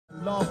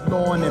Love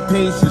lorn and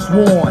patience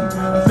worn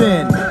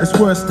thin. It's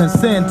worse than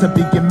sin to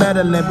begin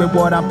meddling with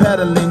what I'm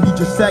peddling. You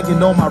just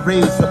sagging on my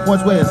race. The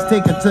points where it's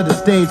taken to the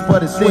stage,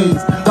 but it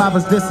sways.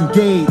 Fathers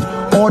disengage.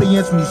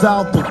 Audience moves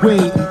out the way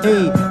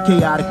in a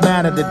chaotic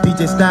manner. The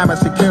DJ stammer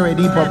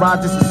security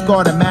barrages and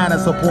scarred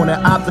manners upon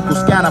an optical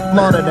scanner,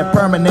 flooded and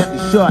permanently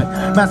shut.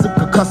 Massive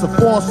concussive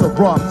force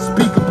erupt,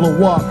 speaker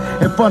blow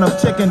up in front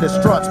of chicken that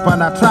struts by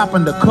not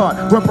trapping the cut,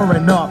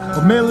 rippering up.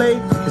 But melee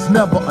is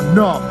never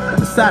enough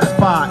to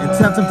satisfy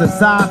intensive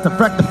desires to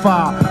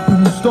rectify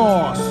who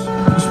stars.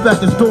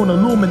 Respectors don't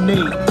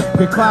illuminate.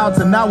 Great clouds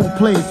and now will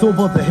place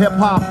over the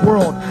hip-hop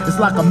world. It's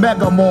like a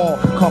mega mall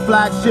called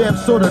flagship,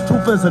 so the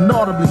truth is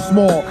inaudibly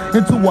small.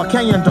 Into what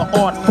Kenyan the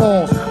art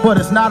falls, but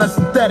it's not a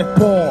synthetic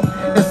ball.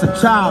 It's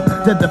a child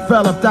that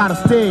developed on a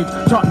stage,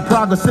 charting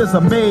progress is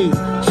a maze.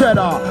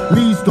 Cheddar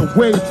leads the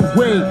way to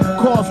way,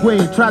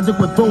 causeway, tragic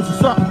with those with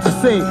something to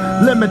say.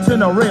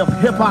 Limiting array of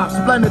hip-hop,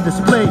 splendid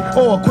display,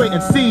 or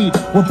equating seed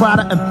with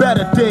brighter and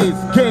better days.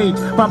 Gauge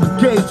by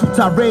brigades who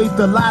tirade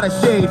the lighter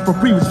shade for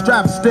previous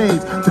strap stage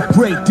to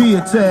great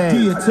deity.